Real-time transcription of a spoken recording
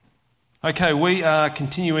Okay, we are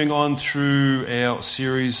continuing on through our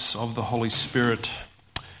series of the Holy Spirit.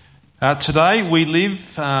 Today we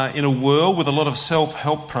live in a world with a lot of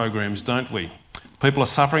self-help programs, don't we? People are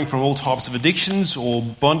suffering from all types of addictions or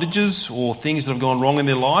bondages or things that have gone wrong in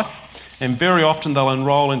their life, and very often they'll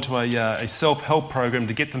enrol into a self-help program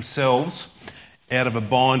to get themselves out of a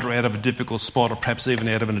bind or out of a difficult spot or perhaps even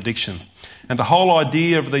out of an addiction. And the whole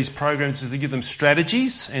idea of these programs is to give them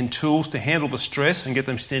strategies and tools to handle the stress and get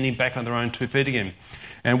them standing back on their own 2 feet again.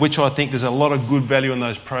 And which I think there's a lot of good value in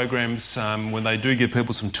those programs when they do give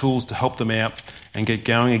people some tools to help them out and get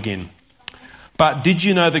going again. But did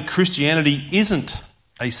you know that Christianity isn't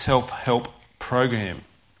a self-help program?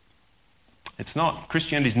 It's not.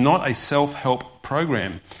 Christianity is not a self-help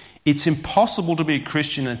program. It's impossible to be a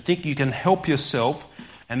Christian and think you can help yourself,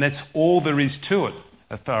 and that's all there is to it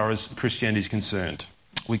as far as Christianity is concerned.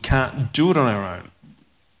 We can't do it on our own.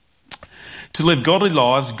 To live godly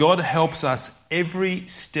lives, God helps us every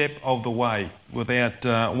step of the way. Without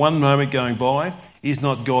one moment going by, is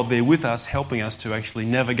not God there with us, helping us to actually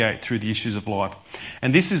navigate through the issues of life?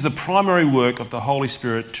 And this is the primary work of the Holy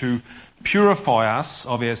Spirit, to purify us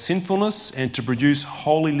of our sinfulness and to produce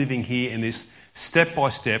holy living here in this step by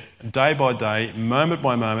step, day by day, moment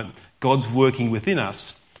by moment. God's working within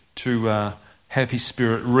us to have His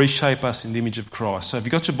Spirit reshape us in the image of Christ. So if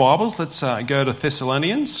you've got your Bibles, let's go to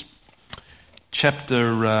Thessalonians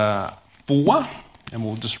chapter 4, and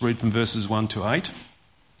we'll just read from verses 1 to 8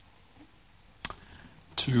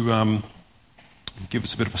 to give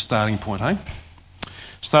us a bit of a starting point, hey?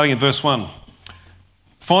 Starting at verse 1.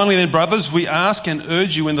 Finally then, brothers, we ask and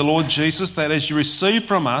urge you in the Lord Jesus that as you receive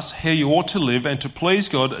from us how you ought to live and to please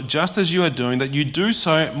God just as you are doing, that you do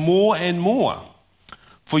so more and more.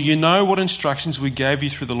 For you know what instructions we gave you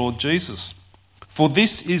through the Lord Jesus. For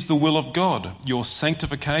this is the will of God, your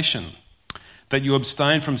sanctification, that you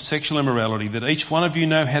abstain from sexual immorality, that each one of you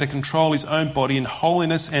know how to control his own body in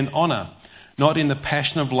holiness and honour, not in the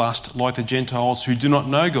passion of lust like the Gentiles who do not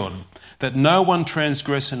know God, that no one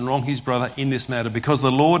transgress and wrong his brother in this matter, because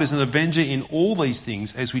the Lord is an avenger in all these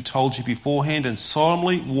things, as we told you beforehand and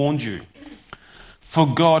solemnly warned you. For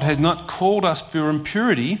God has not called us for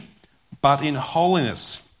impurity, but in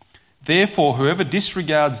holiness. Therefore, whoever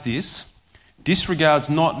disregards this,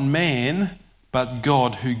 disregards not man, but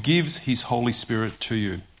God, who gives his Holy Spirit to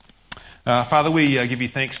you. Father, we give you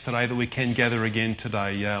thanks today that we can gather again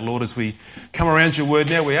today. Lord, as we come around your word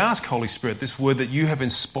now, we ask, Holy Spirit, this word that you have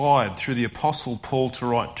inspired through the Apostle Paul to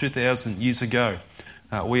write 2,000 years ago,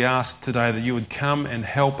 we ask today that you would come and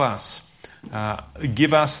help us.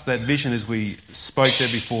 Give us that vision as we spoke there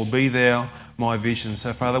before. Be thou my vision.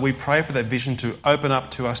 So, Father, we pray for that vision to open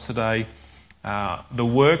up to us today, the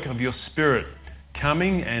work of your Spirit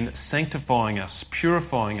coming and sanctifying us,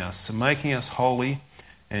 purifying us, making us holy,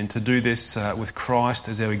 and to do this with Christ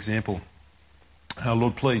as our example.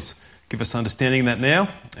 Lord, please give us understanding of that now,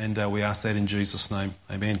 and we ask that in Jesus' name.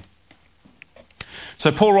 Amen.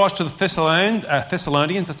 So Paul writes to the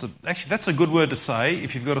Thessalonians. That's a good word to say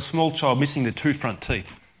if you've got a small child missing their 2 front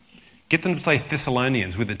teeth. Get them to say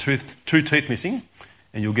Thessalonians with their 2 teeth missing,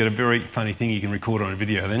 and you'll get a very funny thing you can record on a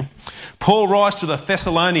video then. Paul writes to the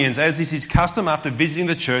Thessalonians, as is his custom after visiting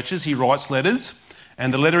the churches, he writes letters.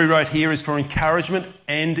 And the letter he wrote here is for encouragement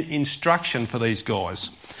and instruction for these guys.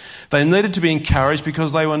 They needed to be encouraged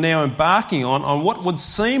because they were now embarking on what would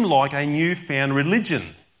seem like a newfound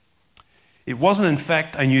religion. It wasn't in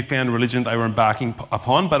fact a newfound religion they were embarking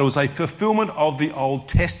upon, but it was a fulfilment of the Old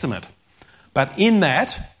Testament. But in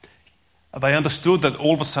that, they understood that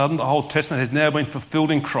all of a sudden the Old Testament has now been fulfilled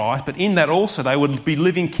in Christ, but in that also they would be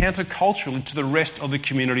living counterculturally to the rest of the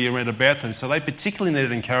community around about them. So they particularly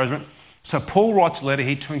needed encouragement. So Paul writes a letter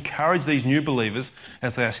here to encourage these new believers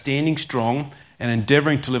as they are standing strong and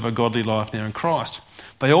endeavouring to live a godly life now in Christ.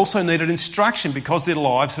 They also needed instruction because their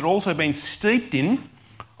lives had also been steeped in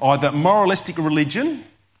either moralistic religion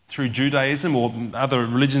through Judaism or other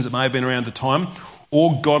religions that may have been around the time,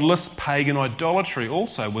 or godless pagan idolatry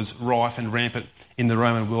also was rife and rampant in the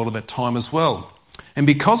Roman world at that time as well. And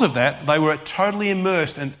because of that, they were totally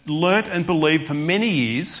immersed and learnt and believed for many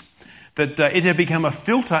years that it had become a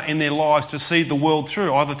filter in their lives to see the world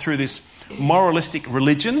through, either through this moralistic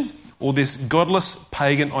religion or this godless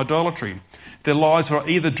pagan idolatry. Their lives were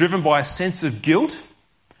either driven by a sense of guilt,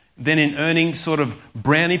 then in earning sort of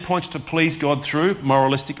brownie points to please God through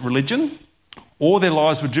moralistic religion, or their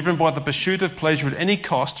lives were driven by the pursuit of pleasure at any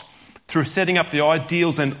cost through setting up the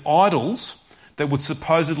ideals and idols that would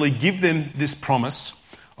supposedly give them this promise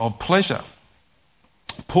of pleasure.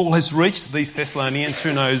 Paul has reached these Thessalonians,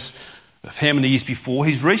 who knows how many years before,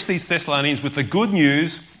 he's reached these Thessalonians with the good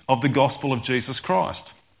news of the gospel of Jesus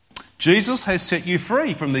Christ. Jesus has set you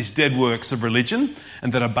free from these dead works of religion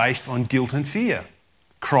and that are based on guilt and fear.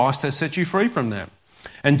 Christ has set you free from that.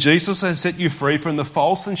 And Jesus has set you free from the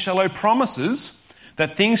false and shallow promises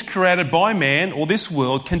that things created by man or this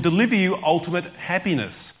world can deliver you ultimate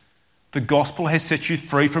happiness. The gospel has set you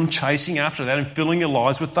free from chasing after that and filling your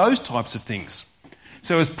lives with those types of things.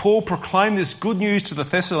 So as Paul proclaimed this good news to the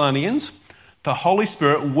Thessalonians, the Holy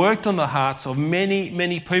Spirit worked on the hearts of many,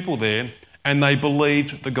 many people there, and they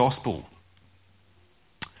believed the gospel.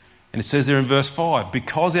 And it says there in verse 5,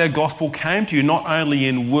 because our gospel came to you not only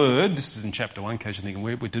in word, this is in chapter 1 in case you're thinking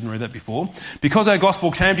we didn't read that before, because our gospel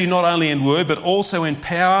came to you not only in word but also in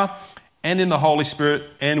power and in the Holy Spirit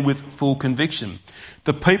and with full conviction.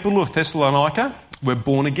 The people of Thessalonica were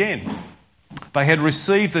born again. They had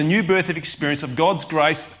received the new birth of experience of God's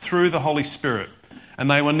grace through the Holy Spirit, and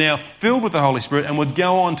they were now filled with the Holy Spirit and would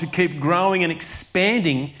go on to keep growing and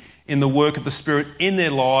expanding in the work of the Spirit in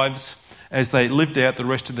their lives as they lived out the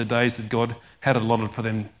rest of the days that God had allotted for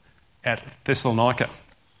them at Thessalonica.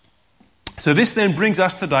 So this then brings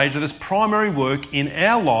us today to this primary work in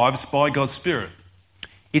our lives by God's Spirit.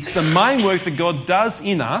 It's the main work that God does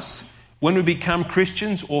in us when we become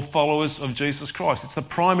Christians or followers of Jesus Christ. It's the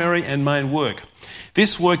primary and main work.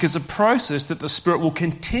 This work is a process that the Spirit will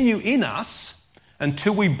continue in us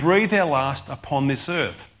until we breathe our last upon this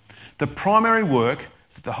earth. The primary work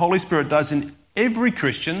that the Holy Spirit does in every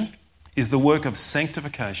Christian is the work of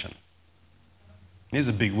sanctification. Here's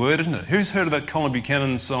a big word, isn't it? Who's heard of that Colin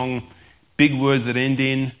Buchanan song, Big Words That End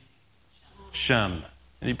in Shun?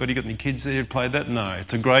 Anybody got any kids there who played that? No,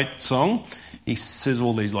 it's a great song. He says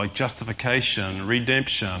all these like justification,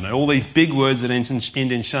 redemption, all these big words that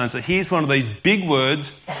end in shun. So here's one of these big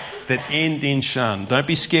words that end in shun. Don't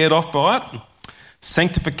be scared off by it.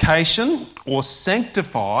 Sanctification or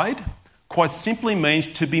sanctified quite simply means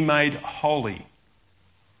to be made holy.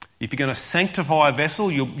 If you're going to sanctify a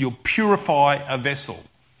vessel, you'll purify a vessel.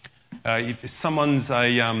 If someone's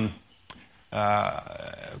a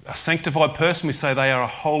sanctified person, we say they are a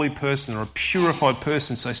holy person or a purified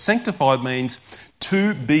person. So sanctified means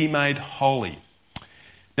to be made holy.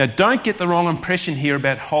 Now, don't get the wrong impression here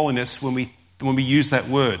about holiness when we use that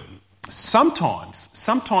word.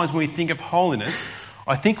 Sometimes when we think of holiness,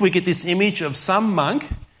 I think we get this image of some monk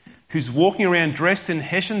who's walking around dressed in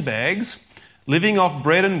Hessian bags, living off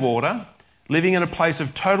bread and water, living in a place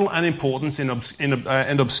of total unimportance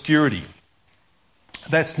and obscurity.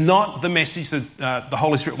 That's not the message that the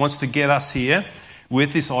Holy Spirit wants to get us here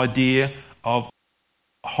with this idea of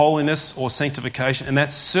holiness or sanctification. And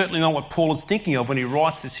that's certainly not what Paul is thinking of when he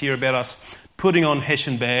writes this here about us putting on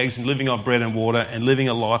Hessian bags and living off bread and water and living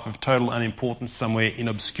a life of total unimportance somewhere in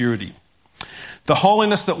obscurity. The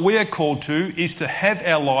holiness that we are called to is to have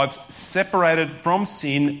our lives separated from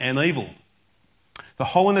sin and evil. The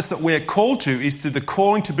holiness that we are called to is to the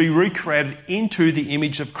calling to be recreated into the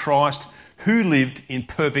image of Christ who lived in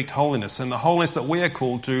perfect holiness. And the holiness that we are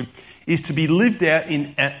called to is to be lived out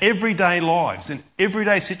in our everyday lives, in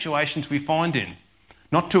everyday situations we find in.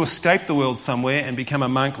 Not to escape the world somewhere and become a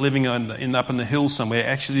monk living up in the hills somewhere.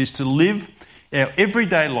 Actually, is to live our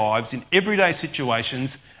everyday lives in everyday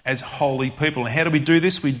situations as holy people. And how do we do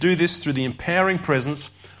this? We do this through the empowering presence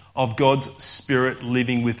of God's Spirit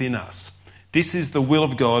living within us. This is the will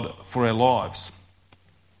of God for our lives.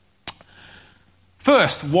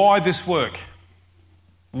 First, why this work?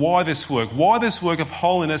 Why this work? Why this work of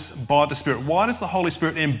holiness by the Spirit? Why does the Holy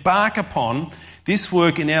Spirit embark upon this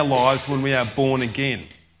work in our lives when we are born again?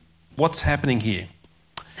 What's happening here?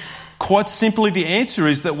 Quite simply, the answer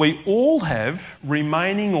is that we all have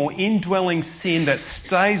remaining or indwelling sin that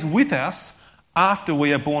stays with us after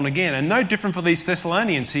we are born again. And no different for these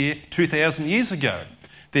Thessalonians here 2,000 years ago.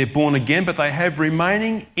 They're born again, but they have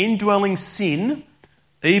remaining indwelling sin,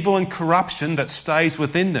 evil and corruption that stays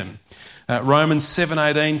within them. Romans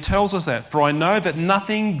 7:18 tells us that. For I know that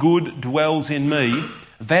nothing good dwells in me,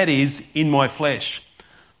 that is, in my flesh.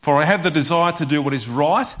 For I have the desire to do what is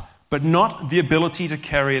right, but not the ability to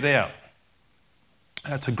carry it out.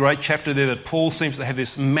 It's a great chapter there that Paul seems to have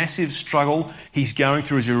this massive struggle he's going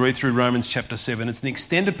through as you read through Romans chapter 7. It's an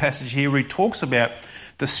extended passage here where he talks about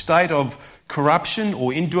the state of corruption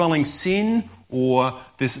or indwelling sin or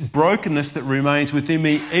this brokenness that remains within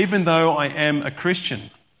me even though I am a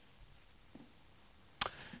Christian.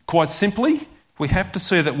 Quite simply, we have to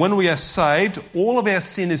see that when we are saved, all of our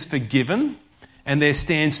sin is forgiven and there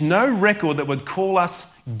stands no record that would call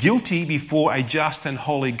us guilty before a just and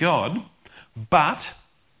holy God. But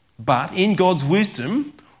in God's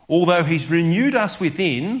wisdom, although He's renewed us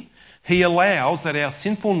within, He allows that our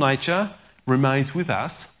sinful nature remains with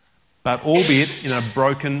us, but albeit in a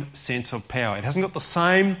broken sense of power. It hasn't got the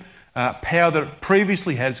same power that it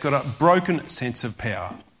previously had. It's got a broken sense of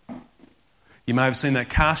power. You may have seen that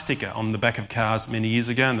car sticker on the back of cars many years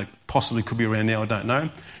ago, and that possibly could be around now, I don't know.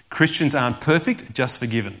 Christians aren't perfect, just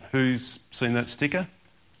forgiven. Who's seen that sticker?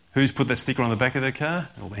 Who's put that sticker on the back of their car?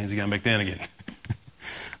 All the hands are going back down again.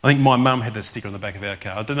 I think my mum had that sticker on the back of our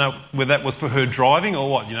car. I don't know whether that was for her driving or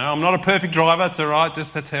what. I'm not a perfect driver, it's all right,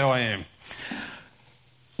 just that's how I am.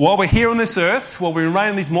 While we're here on this earth, while we remain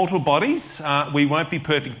in these mortal bodies, we won't be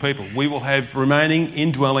perfect people. We will have remaining,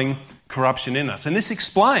 indwelling corruption in us. And this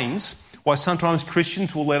explains why sometimes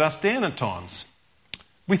Christians will let us down at times.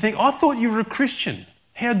 We think, I thought you were a Christian.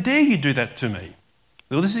 How dare you do that to me?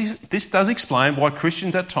 Well, this does explain why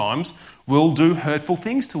Christians at times will do hurtful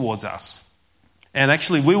things towards us. And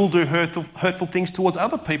actually, we will do hurtful things towards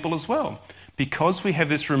other people as well, because we have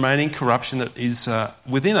this remaining corruption that is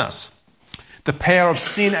within us. The power of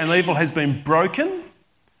sin and evil has been broken.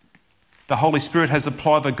 The Holy Spirit has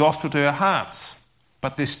applied the gospel to our hearts.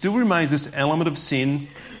 But there still remains this element of sin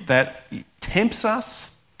that tempts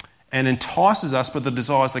us and entices us by the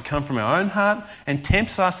desires that come from our own heart, and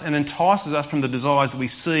tempts us and entices us from the desires that we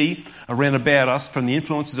see around about us from the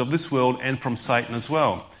influences of this world and from Satan as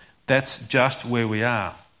well. That's just where we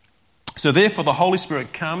are. So therefore the Holy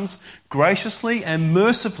Spirit comes graciously and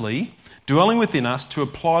mercifully dwelling within us to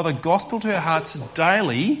apply the gospel to our hearts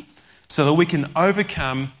daily so that we can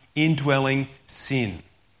overcome indwelling sin.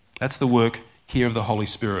 That's the work here of the Holy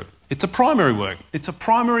Spirit. It's a primary work. It's a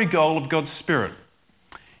primary goal of God's Spirit.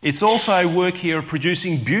 It's also a work here of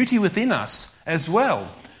producing beauty within us as well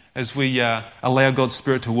as we allow God's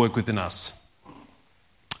Spirit to work within us.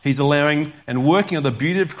 He's allowing and working on the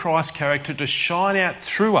beauty of Christ's character to shine out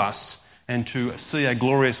through us and to see a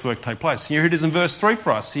glorious work take place. Here it is in verse 3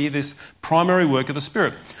 for us. Here, this primary work of the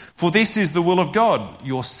Spirit. For this is the will of God,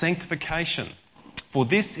 your sanctification. For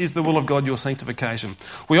this is the will of God, your sanctification.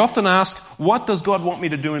 We often ask, what does God want me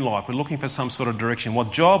to do in life? We're looking for some sort of direction.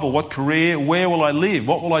 What job or what career? Where will I live?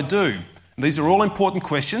 What will I do? And these are all important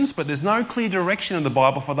questions, but there's no clear direction in the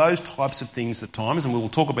Bible for those types of things at times, and we will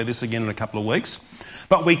talk about this again in a couple of weeks.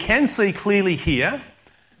 But we can see clearly here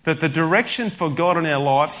that the direction for God in our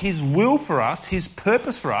life, His will for us, His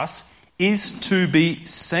purpose for us, is to be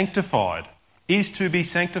sanctified.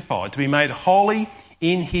 To be made holy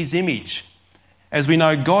in His image. As we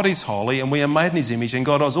know, God is holy and we are made in His image, and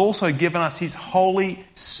God has also given us His Holy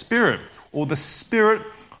Spirit, or the Spirit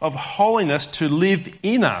of holiness, to live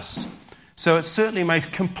in us. So it certainly makes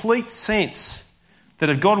complete sense that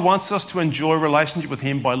if God wants us to enjoy a relationship with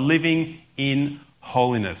Him by living in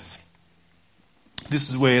holiness. This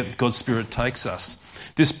is where God's Spirit takes us.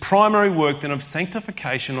 This primary work then of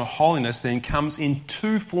sanctification or holiness then comes in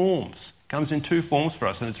two forms. For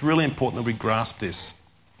us, and it's really important that we grasp this.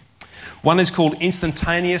 One is called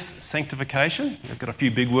instantaneous sanctification. I've got a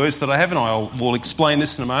few big words that I have, and I will explain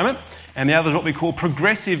this in a moment. And the other is what we call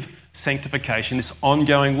progressive sanctification, this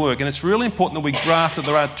ongoing work. And it's really important that we grasp that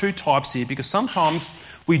there are two types here, because sometimes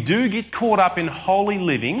we do get caught up in holy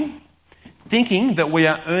living, thinking that we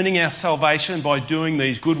are earning our salvation by doing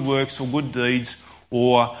these good works or good deeds,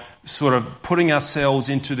 or sort of putting ourselves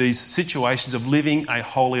into these situations of living a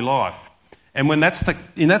holy life. And when to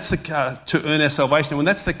earn our salvation, and when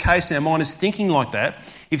that's the case, and our mind is thinking like that,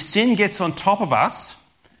 if sin gets on top of us,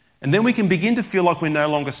 and then we can begin to feel like we're no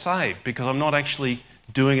longer saved because I'm not actually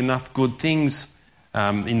doing enough good things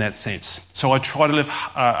in that sense. So I try to live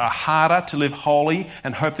harder, to live holy,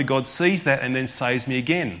 and hope that God sees that and then saves me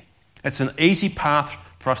again. It's an easy path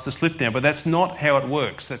for us to slip down, but that's not how it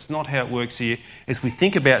works. That's not how it works here as we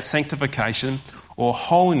think about sanctification or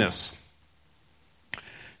holiness.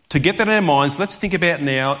 To get that in our minds, let's think about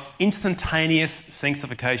now instantaneous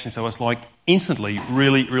sanctification. So it's like instantly,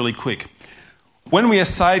 really, really quick. When we are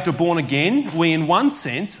saved or born again, we in one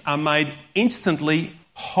sense are made instantly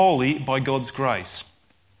holy by God's grace.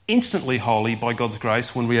 Instantly holy by God's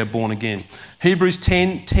grace when we are born again. Hebrews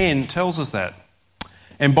 10:10 tells us that.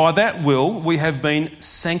 And by that will we have been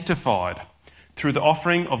sanctified through the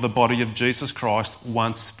offering of the body of Jesus Christ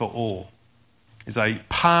once for all. There's a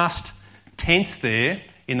past tense there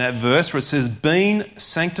in that verse where it says been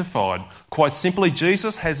sanctified. Quite simply,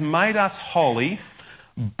 Jesus has made us holy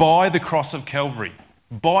by the cross of Calvary.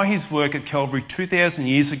 By His work at Calvary 2,000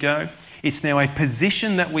 years ago. It's now a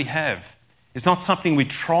position that we have. It's not something we're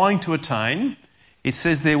trying to attain. It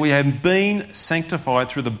says there we have been sanctified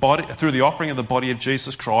through the offering of the body of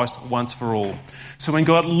Jesus Christ once for all. So when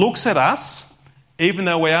God looks at us, even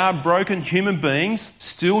though we are broken human beings,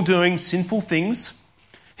 still doing sinful things,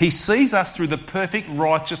 He sees us through the perfect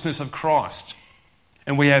righteousness of Christ.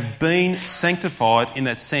 And we have been sanctified in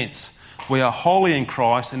that sense. We are holy in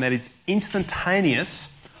Christ, and that is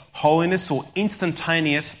instantaneous holiness or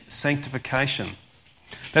instantaneous sanctification.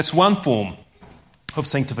 That's one form of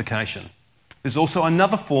sanctification. There's also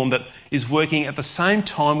another form that is working at the same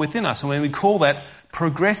time within us, and we call that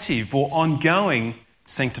progressive or ongoing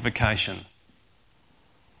sanctification.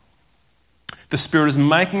 The Spirit is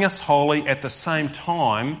making us holy at the same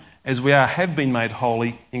time as we have been made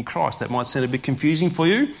holy in Christ. That might sound a bit confusing for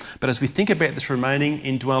you, but as we think about this remaining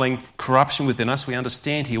indwelling corruption within us, we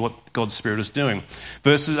understand here what God's Spirit is doing.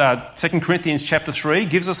 2 Corinthians chapter 3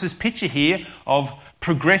 gives us this picture here of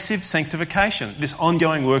progressive sanctification, this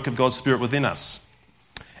ongoing work of God's Spirit within us.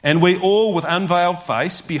 And we all, with unveiled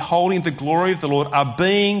face, beholding the glory of the Lord, are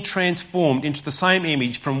being transformed into the same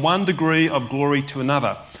image from one degree of glory to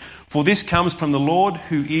another. For this comes from the Lord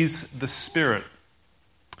who is the Spirit.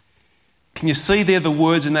 Can you see there the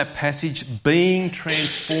words in that passage? Being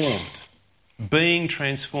transformed. Being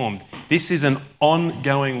transformed. This is an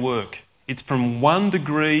ongoing work. It's from one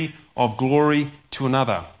degree of glory to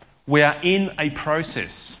another. We are in a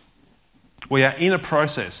process. We are in a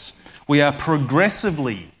process. We are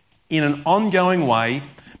progressively, in an ongoing way,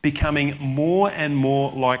 becoming more and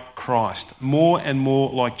more like Christ, more and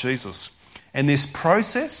more like Jesus. And this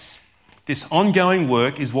process, this ongoing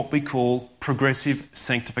work, is what we call progressive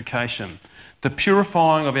sanctification, the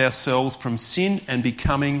purifying of ourselves from sin and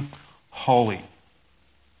becoming holy.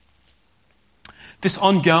 This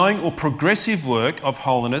ongoing or progressive work of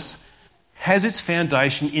holiness has its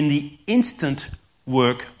foundation in the instant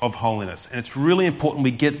work of holiness. And it's really important we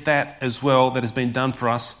get that as well, that has been done for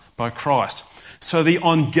us by Christ. So the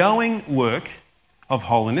ongoing work of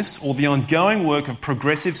holiness, or the ongoing work of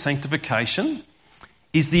progressive sanctification,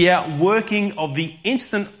 is the outworking of the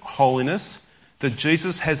instant holiness that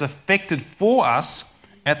Jesus has effected for us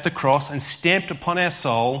at the cross and stamped upon our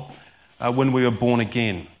soul when we were born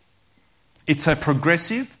again. It's a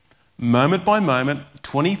progressive, moment by moment,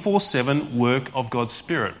 24/7 work of God's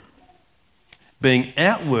Spirit, being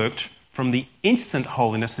outworked from the instant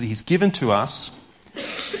holiness that He's given to us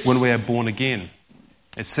when we are born again.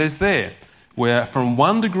 It says there, where from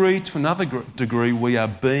one degree to another degree we are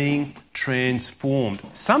being transformed.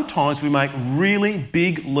 Sometimes we make really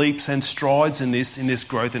big leaps and strides in this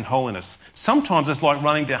growth in holiness. Sometimes it's like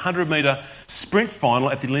running the 100-metre sprint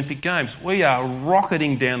final at the Olympic Games. We are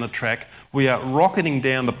rocketing down the track. We are rocketing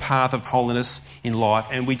down the path of holiness in life,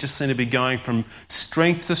 and we just seem to be going from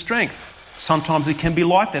strength to strength. Sometimes it can be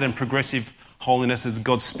like that in progressive holiness as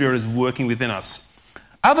God's Spirit is working within us.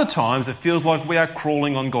 Other times it feels like we are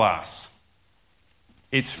crawling on glass.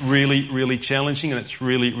 It's really, really challenging and it's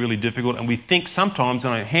really, really difficult. And we think sometimes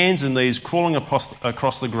on our hands and knees crawling across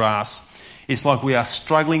the grass, it's like we are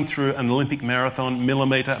struggling through an Olympic marathon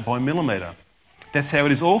millimetre by millimetre. That's how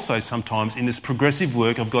it is also sometimes in this progressive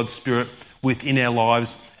work of God's Spirit within our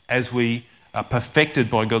lives as we are perfected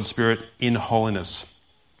by God's Spirit in holiness.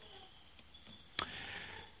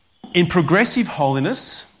 In progressive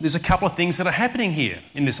holiness, there's a couple of things that are happening here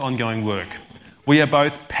in this ongoing work. We are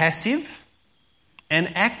both passive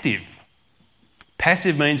and active.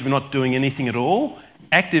 Passive means we're not doing anything at all.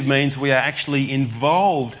 Active means we are actually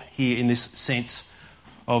involved here in this sense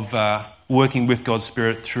of working with God's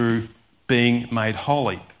Spirit through being made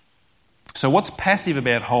holy. So what's passive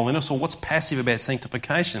about holiness, or what's passive about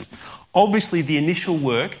sanctification? Obviously the initial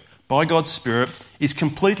work by God's Spirit is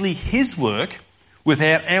completely His work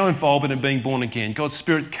without our involvement in being born again. God's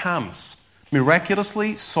Spirit comes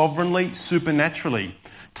miraculously, sovereignly, supernaturally,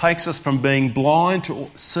 takes us from being blind to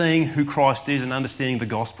seeing who Christ is and understanding the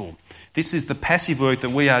gospel. This is the passive work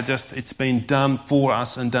that we are it's been done for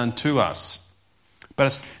us and done to us. But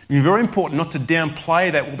it's very important not to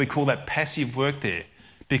downplay that, what we call that passive work there.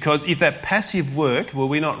 Because if that passive work, where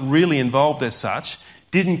we're not really involved as such,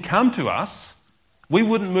 didn't come to us, we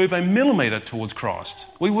wouldn't move a millimetre towards Christ.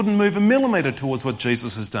 We wouldn't move a millimetre towards what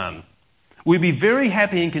Jesus has done. We'd be very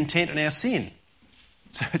happy and content in our sin.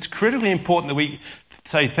 So it's critically important that we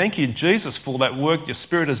say, thank you, Jesus, for that work your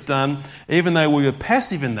Spirit has done. Even though we were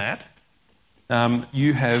passive in that,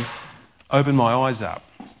 you have opened my eyes up.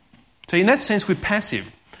 So in that sense, we're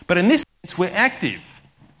passive. But in this sense, we're active.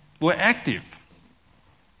 We're active.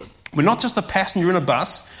 We're not just a passenger in a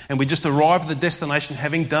bus and we just arrive at the destination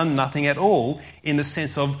having done nothing at all in the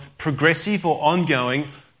sense of progressive or ongoing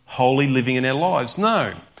holy living in our lives.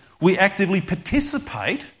 No. We actively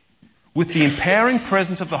participate with the empowering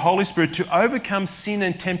presence of the Holy Spirit to overcome sin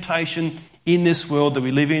and temptation in this world that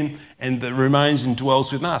we live in and that remains and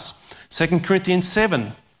dwells within us. 2 Corinthians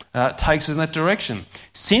 7 takes us in that direction.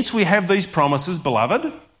 Since we have these promises,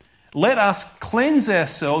 beloved, let us cleanse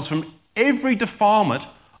ourselves from every defilement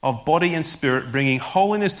of body and spirit, bringing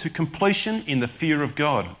holiness to completion in the fear of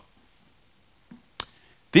God.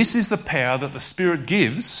 This is the power that the Spirit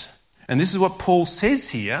gives, and this is what Paul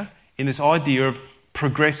says here in this idea of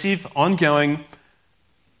progressive, ongoing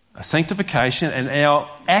sanctification and our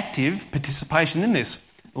active participation in this.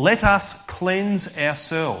 Let us cleanse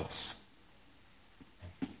ourselves.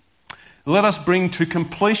 Let us bring to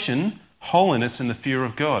completion holiness in the fear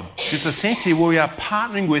of God. There's a sense here where we are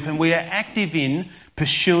partnering with and we are active in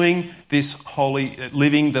pursuing this holy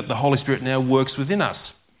living that the Holy Spirit now works within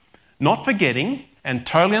us. Not forgetting and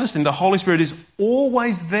totally understanding the Holy Spirit is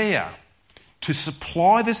always there to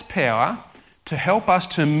supply this power to help us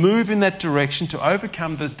to move in that direction to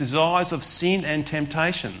overcome the desires of sin and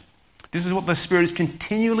temptation. This is what the Spirit is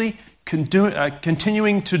continuing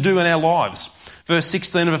to do in our lives. Verse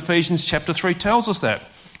 16 of Ephesians chapter 3 tells us that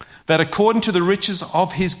according to the riches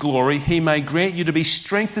of his glory, he may grant you to be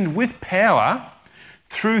strengthened with power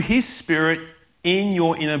through his Spirit in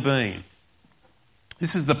your inner being.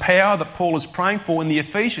 This is the power that Paul is praying for in the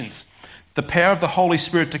Ephesians, the power of the Holy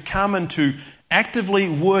Spirit to come and to actively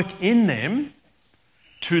work in them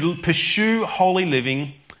to pursue holy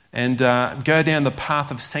living and go down the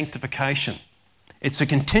path of sanctification. It's a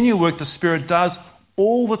continual work the Spirit does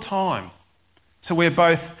all the time. So we're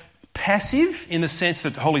both passive in the sense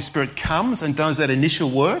that the Holy Spirit comes and does that initial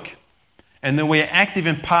work, and then we're active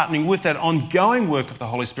in partnering with that ongoing work of the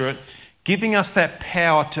Holy Spirit, giving us that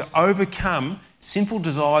power to overcome sinful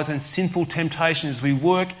desires and sinful temptations as we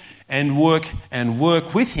work and work and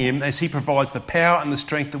work with him as he provides the power and the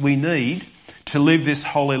strength that we need to live this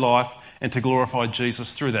holy life and to glorify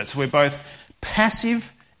Jesus through that. So we're both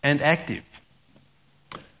passive and active.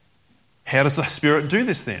 How does the Spirit do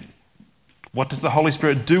this then? What does the Holy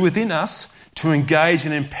Spirit do within us to engage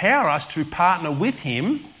and empower us to partner with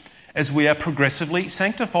him as we are progressively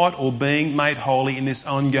sanctified or being made holy in this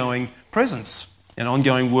ongoing presence and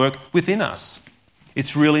ongoing work within us?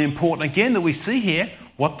 It's really important again that we see here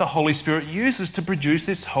what the Holy Spirit uses to produce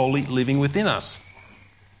this holy living within us.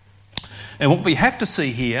 And what we have to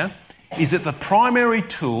see here is that the primary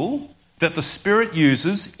tool that the Spirit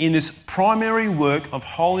uses in this primary work of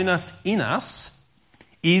holiness in us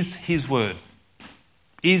is his word,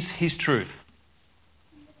 is his truth.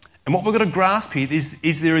 And what we've got to grasp here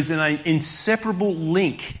is there is an inseparable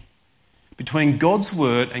link between God's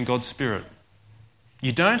word and God's Spirit.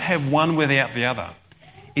 You don't have one without the other.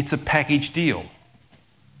 It's a package deal.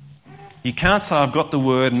 You can't say I've got the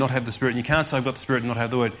word and not have the Spirit, and you can't say I've got the Spirit and not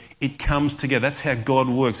have the word. It comes together. That's how God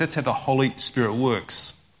works. That's how the Holy Spirit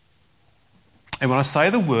works. And when I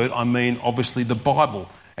say the word, I mean obviously the Bible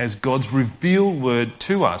as God's revealed word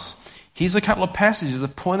to us. Here's a couple of passages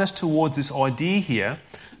that point us towards this idea here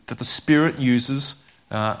that the Spirit uses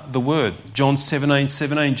the word. John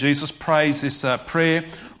 17:17, Jesus prays this prayer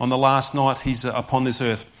on the last night he's upon this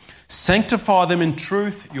earth. Sanctify them in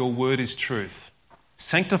truth, your word is truth.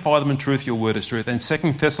 Sanctify them in truth, your word is truth. And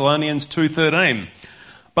 2 Thessalonians 2:13.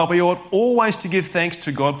 But we ought always to give thanks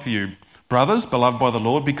to God for you, brothers, beloved by the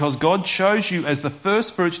Lord, because God chose you as the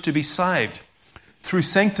first fruits to be saved through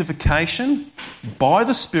sanctification by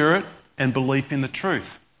the Spirit and belief in the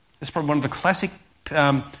truth. That's probably one of the classic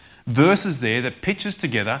verses there that pictures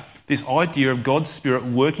together this idea of God's Spirit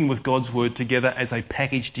working with God's word together as a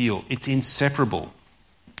package deal. It's inseparable.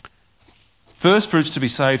 First fruits to be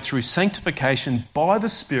saved through sanctification by the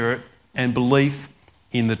Spirit and belief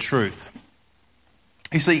in the truth.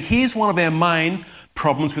 You see, here's one of our main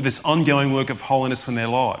problems with this ongoing work of holiness in their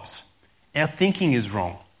lives. Our thinking is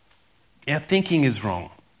wrong. Our thinking is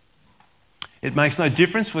wrong. It makes no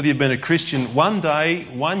difference whether you've been a Christian 1 day,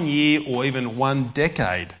 1 year, or even 1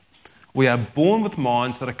 decade. We are born with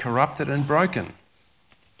minds that are corrupted and broken.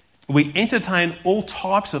 We entertain all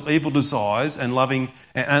types of evil desires and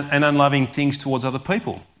unloving things towards other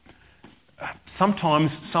people.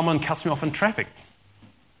 Sometimes someone cuts me off in traffic.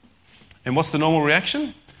 And what's the normal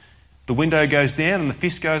reaction? The window goes down and the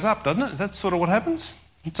fist goes up, doesn't it? Is that sort of what happens?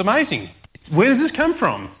 It's amazing. Where does this come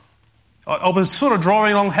from? I was sort of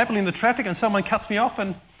driving along happily in the traffic and someone cuts me off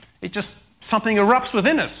and something erupts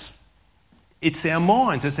within us. It's our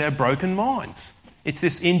minds, it's our broken minds. It's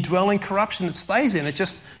this indwelling corruption that stays in. It's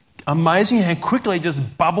just amazing how quickly it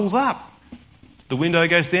just bubbles up. The window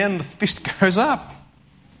goes down and the fist goes up.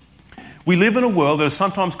 We live in a world that is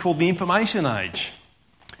sometimes called the information age.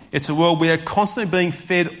 It's a world where we are constantly being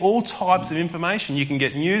fed all types of information. You can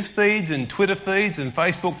get news feeds and Twitter feeds and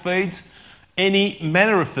Facebook feeds, any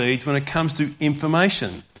manner of feeds when it comes to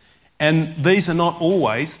information. And these are not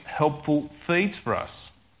always helpful feeds for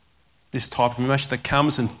us. This type of information that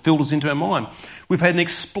comes and filters into our mind. We've had an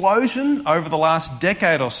explosion over the last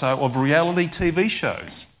decade or so of reality TV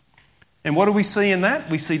shows. And what do we see in that?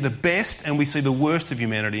 We see the best and we see the worst of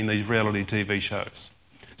humanity in these reality TV shows.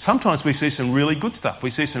 Sometimes we see some really good stuff. We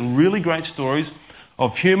see some really great stories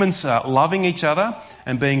of humans loving each other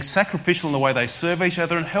and being sacrificial in the way they serve each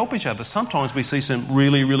other and help each other. Sometimes we see some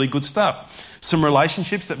really, really good stuff. Some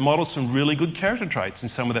relationships that model some really good character traits in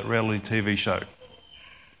some of that reality TV show.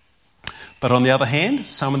 But on the other hand,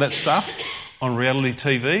 some of that stuff on reality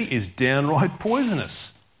TV is downright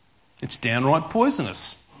poisonous. It's downright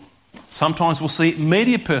poisonous. Sometimes we'll see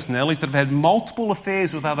media personalities that have had multiple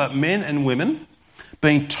affairs with other men and women,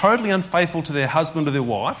 being totally unfaithful to their husband or their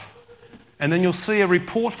wife, and then you'll see a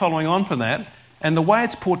report following on from that, and the way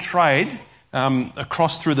it's portrayed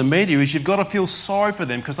across through the media is you've got to feel sorry for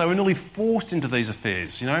them because they were nearly forced into these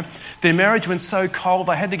affairs, you know. Their marriage went so cold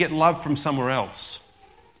they had to get love from somewhere else.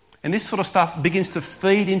 And this sort of stuff begins to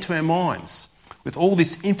feed into our minds with all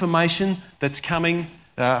this information that's coming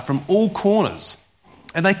from all corners.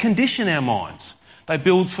 And they condition our minds. They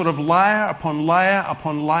build sort of layer upon layer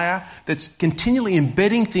upon layer that's continually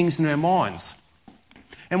embedding things in our minds.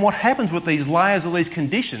 And what happens with these layers or these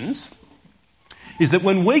conditions is that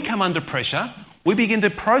when we come under pressure, we begin to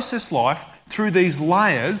process life through these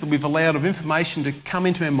layers that we've allowed of information to come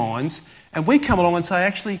into our minds, and we come along and say,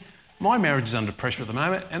 actually, my marriage is under pressure at the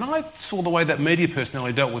moment, and I saw the way that media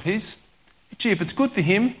personality dealt with his. Gee, if it's good for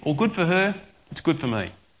him or good for her, it's good for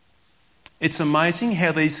me. It's amazing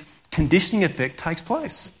how these conditioning effect takes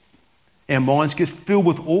place. Our minds get filled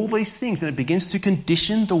with all these things and it begins to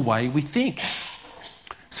condition the way we think.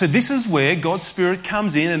 So this is where God's Spirit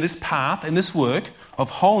comes in this path and this work of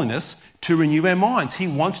holiness to renew our minds. He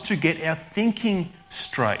wants to get our thinking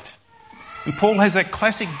straight. And Paul has that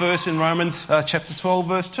classic verse in Romans chapter 12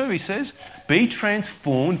 verse 2. He says, "Be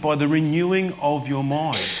transformed by the renewing of your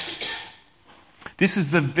minds." This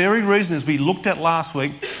is the very reason, as we looked at last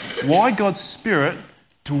week, why God's Spirit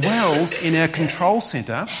dwells in our control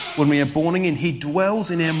centre when we are born again. He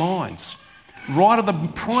dwells in our minds, right at the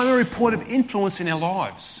primary point of influence in our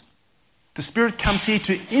lives. The Spirit comes here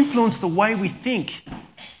to influence the way we think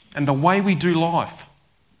and the way we do life.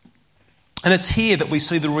 And it's here that we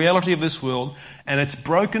see the reality of this world and its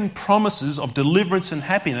broken promises of deliverance and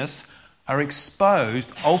happiness are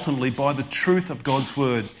exposed ultimately by the truth of God's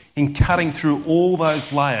Word in cutting through all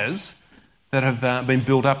those layers that have been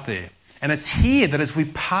built up there. And it's here that as we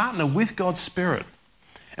partner with God's Spirit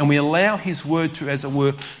and we allow His Word to, as it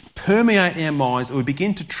were, permeate our minds, that we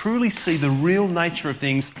begin to truly see the real nature of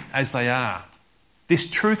things as they are. This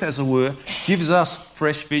truth, as it were, gives us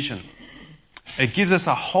fresh vision. It gives us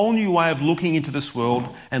a whole new way of looking into this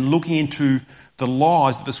world and looking into the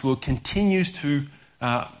lies that this world continues to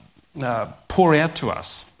pour out to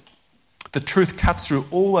us. The truth cuts through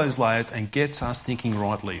all those layers and gets us thinking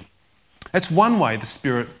rightly. That's one way the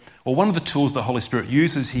Spirit, or one of the tools the Holy Spirit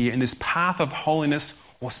uses here in this path of holiness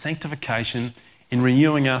or sanctification in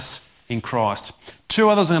renewing us in Christ. Two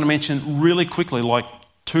others I'm going to mention really quickly, like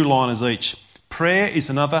two-liners each. Prayer is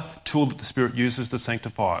another tool that the Spirit uses to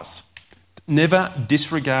sanctify us. Never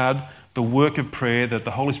disregard the work of prayer that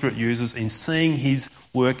the Holy Spirit uses in seeing His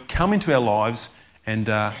work come into our lives and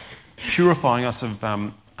purifying us of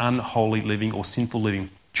unholy living or sinful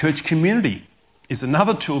living. Church community is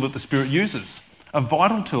another tool that the Spirit uses. A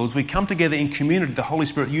vital tool. As we come together in community, the Holy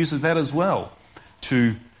Spirit uses that as well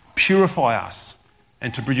to purify us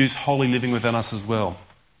and to produce holy living within us as well.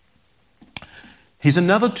 Here's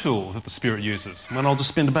another tool that the Spirit uses, and I'll just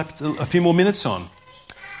spend about a few more minutes on.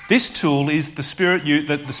 This tool is that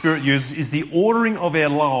the Spirit uses is the ordering of our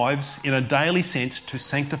lives in a daily sense to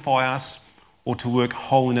sanctify us or to work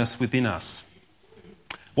holiness within us.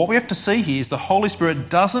 What we have to see here is the Holy Spirit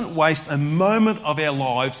doesn't waste a moment of our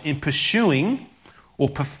lives in pursuing or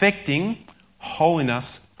perfecting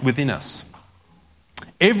holiness within us.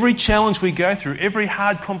 Every challenge we go through, every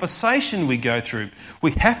hard conversation we go through,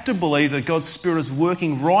 we have to believe that God's Spirit is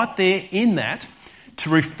working right there in that to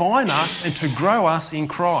refine us and to grow us in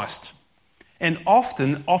Christ. And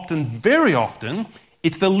often, very often,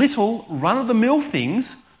 it's the little run-of-the-mill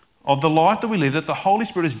things of the life that we live that the Holy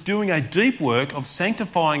Spirit is doing a deep work of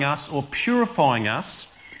sanctifying us or purifying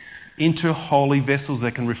us into holy vessels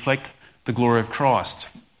that can reflect the glory of Christ.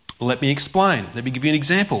 Let me explain. Let me give you an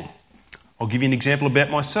example. I'll give you an example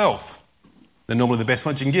about myself. They're normally the best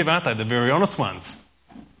ones you can give, aren't they? The very honest ones.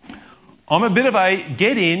 I'm a bit of a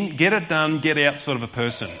get in, get it done, get out sort of a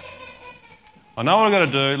person. I know what I've got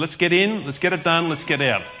to do. Let's get in, let's get it done, let's get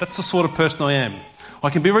out. That's the sort of person I am.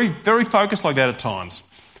 I can be very, very focused like that at times.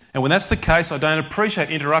 And when that's the case, I don't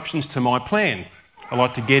appreciate interruptions to my plan. I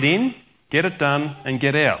like to get in, get it done, and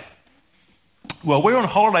get out. Well, we were on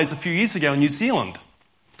holidays a few years ago in New Zealand,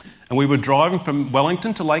 and we were driving from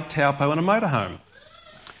Wellington to Lake Taupo in a motorhome.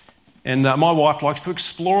 And my wife likes to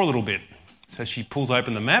explore a little bit. So she pulls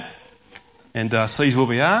open the map and sees where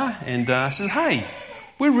we are and says, hey,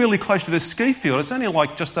 we're really close to this ski field. It's only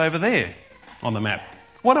like just over there on the map.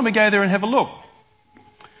 Why don't we go there and have a look?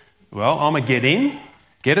 Well, I'm a get in,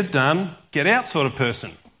 get it done, get out sort of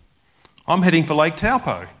person. I'm heading for Lake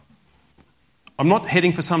Taupo. I'm not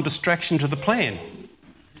heading for some distraction to the plan.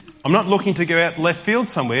 I'm not looking to go out left field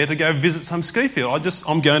somewhere to go visit some ski field.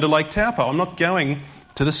 I'm going to Lake Taupo. I'm not going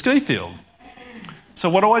to the ski field. So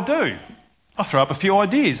what do? I throw up a few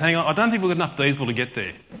ideas. Hang on, I don't think we've got enough diesel to get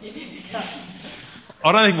there.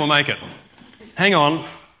 I don't think we'll make it. Hang on,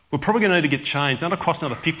 we're probably going to need to get chains. That'll cost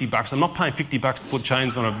another $50. I'm not paying $50 to put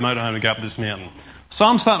chains on a motorhome and go up this mountain. So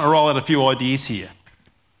I'm starting to roll out a few ideas here.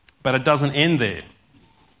 But it doesn't end there.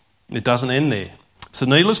 It doesn't end there. So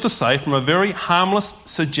needless to say, from a very harmless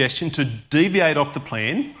suggestion to deviate off the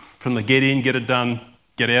plan, from the get in, get it done,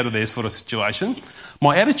 get out of there sort of situation,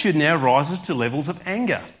 my attitude now rises to levels of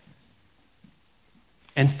anger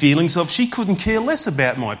and feelings of she couldn't care less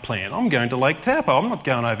about my plan. I'm going to Lake Taupo. I'm not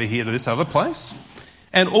going over here to this other place.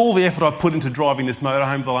 And all the effort I've put into driving this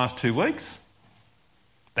motorhome for the last 2 weeks,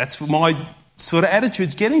 that's what my sort of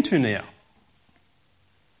attitude's getting to now.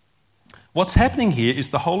 What's happening here is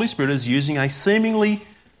the Holy Spirit is using a seemingly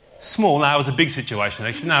small, it was a big situation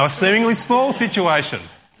actually, a seemingly small situation,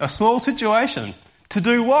 to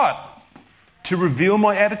do what? To reveal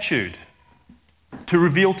my attitude, to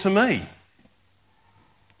reveal to me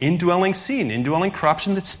indwelling sin, indwelling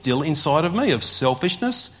corruption that's still inside of me, of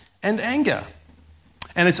selfishness and anger.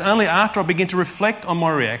 And it's only after I begin to reflect on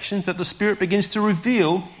my reactions that the Spirit begins to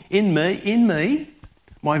reveal in me,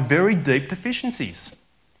 my very deep deficiencies.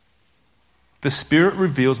 The Spirit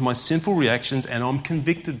reveals my sinful reactions and I'm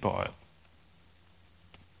convicted by it.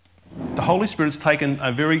 The Holy Spirit's taken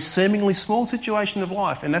a very seemingly small situation of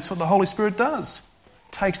life, and that's what the Holy Spirit does.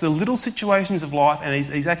 Takes the little situations of life and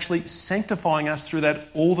he's actually sanctifying us through that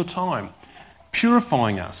all the time,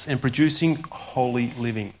 purifying us and producing holy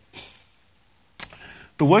living.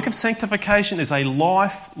 The work of sanctification is a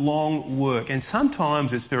lifelong work, and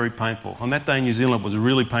sometimes it's very painful. On that day in New Zealand, it was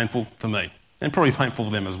really painful for me, and probably painful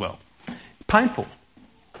for them as well. Painful.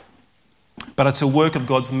 But it's a work of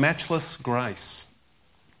God's matchless grace,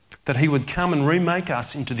 that he would come and remake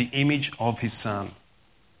us into the image of his Son.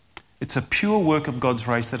 It's a pure work of God's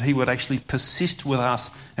grace that he would actually persist with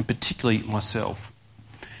us, and particularly myself.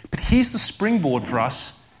 But here's the springboard for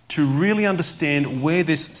us to really understand where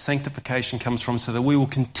this sanctification comes from so that we will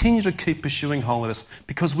continue to keep pursuing holiness,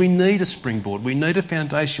 because we need a springboard, we need a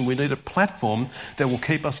foundation, we need a platform that will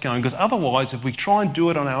keep us going, because otherwise if we try and do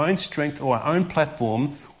it on our own strength or our own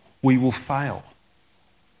platform, we will fail.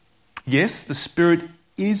 Yes, the Spirit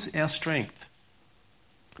is our strength,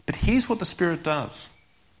 but here's what the Spirit does.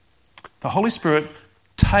 The Holy Spirit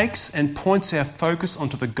takes and points our focus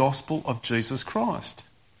onto the gospel of Jesus Christ.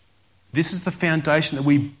 This is the foundation that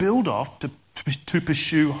we build off to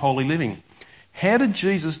pursue holy living. How did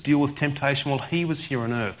Jesus deal with temptation while he was here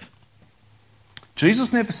on earth?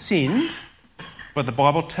 Jesus never sinned, but the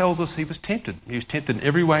Bible tells us he was tempted. He was tempted in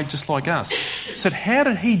every way just like us. So how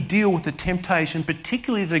did he deal with the temptation,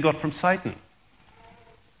 particularly that he got from Satan?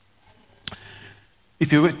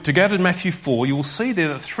 If you were to go to Matthew 4, you will see there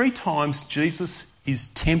that 3 times Jesus is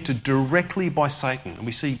tempted directly by Satan. And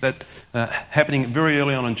we see that happening very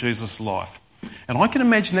early on in Jesus' life. And I can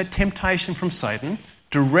imagine that temptation from Satan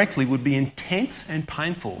directly would be intense and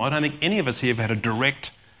painful. I don't think any of us here have had a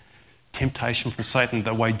direct temptation from Satan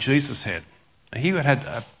the way Jesus had. He had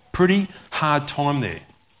a pretty hard time there.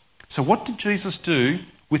 So what did Jesus do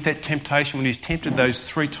with that temptation when he was tempted those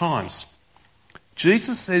 3 times?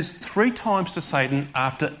 Jesus says 3 times to Satan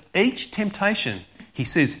after each temptation, he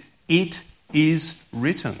says, "It is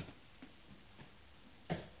written."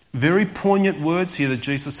 Very poignant words here that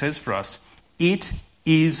Jesus says for us. It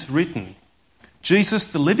is written. Jesus,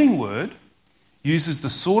 the living word, uses the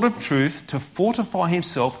sword of truth to fortify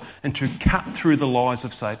himself and to cut through the lies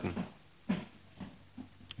of Satan.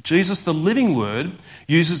 Jesus, the living word,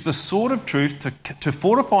 uses the sword of truth to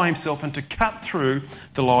fortify himself and to cut through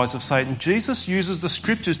the lies of Satan. Jesus uses the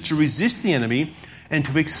scriptures to resist the enemy and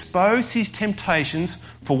to expose his temptations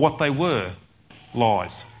for what they were,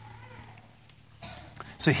 lies.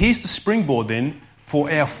 So here's the springboard then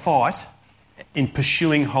for our fight in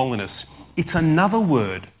pursuing holiness. It's another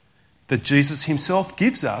word that Jesus himself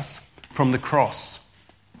gives us from the cross.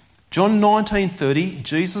 John 19:30,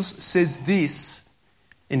 Jesus says this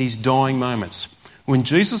in his dying moments. When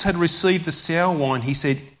Jesus had received the sour wine, he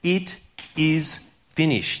said, "It is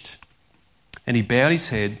finished." And he bowed his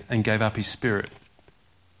head and gave up his spirit.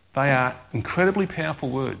 They are incredibly powerful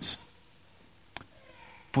words.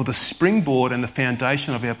 for the springboard and the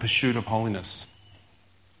foundation of our pursuit of holiness.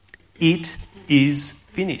 It is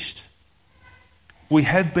finished. We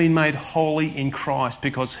have been made holy in Christ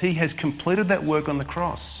because he has completed that work on the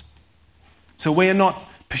cross. So we are not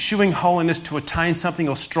pursuing holiness to attain something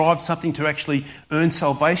or strive something to actually earn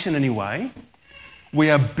salvation anyway. We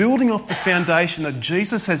are building off the foundation that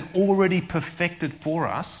Jesus has already perfected for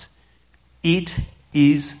us. It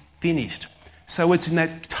is finished. So it's in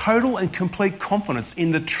that total and complete confidence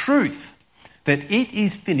in the truth that it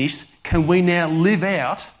is finished can we now live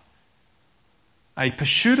out a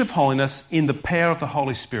pursuit of holiness in the power of the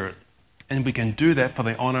Holy Spirit. And we can do that for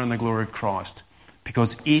the honour and the glory of Christ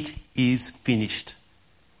because it is finished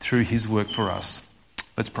through his work for us.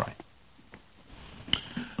 Let's pray.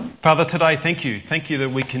 Father, today, thank you. Thank you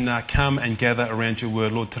that we can come and gather around your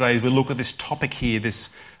word. Lord, today we look at this topic here, this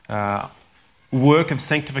work of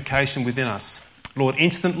sanctification within us. Lord,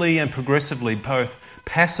 instantly and progressively, both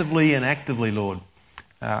passively and actively, Lord.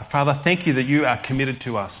 Father, thank you that you are committed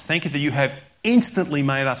to us. Thank you that you have instantly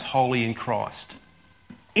made us holy in Christ.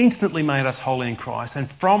 Instantly made us holy in Christ. And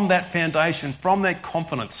from that foundation, from that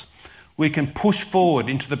confidence, we can push forward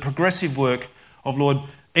into the progressive work of, Lord,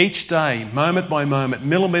 each day, moment by moment,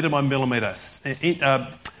 millimetre by millimetre,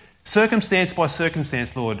 circumstance by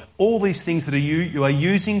circumstance, Lord. All these things that you are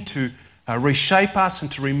using to reshape us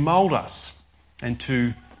and to remould us and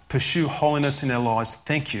to pursue holiness in our lives.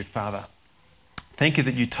 Thank you, Father. Thank you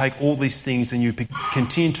that you take all these things and you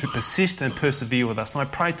continue to persist and persevere with us. And I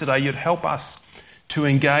pray today you'd help us to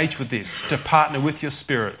engage with this, to partner with your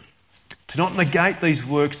Spirit, to not negate these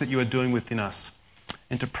works that you are doing within us,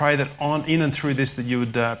 and to pray that in and through this that you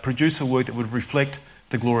would produce a work that would reflect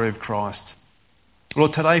the glory of Christ.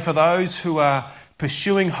 Lord, today for those who are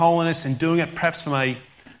pursuing holiness and doing it perhaps from a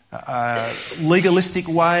legalistic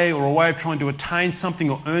way or a way of trying to attain something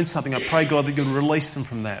or earn something, I pray, God, that you would release them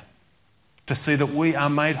from that, to see that we are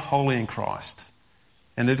made holy in Christ.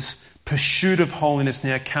 And that this pursuit of holiness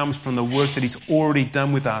now comes from the work that he's already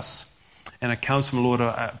done with us. And it comes from, Lord,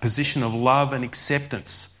 a position of love and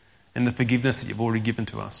acceptance and the forgiveness that you've already given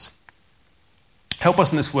to us. Help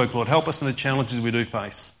us in this work, Lord. Help us in the challenges we do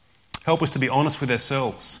face. Help us to be honest with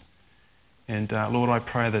ourselves. And Lord, I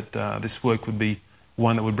pray that this work would be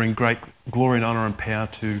one that would bring great glory and honour and power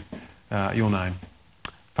to your name.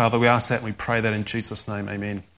 Father, we ask that and we pray that in Jesus' name. Amen.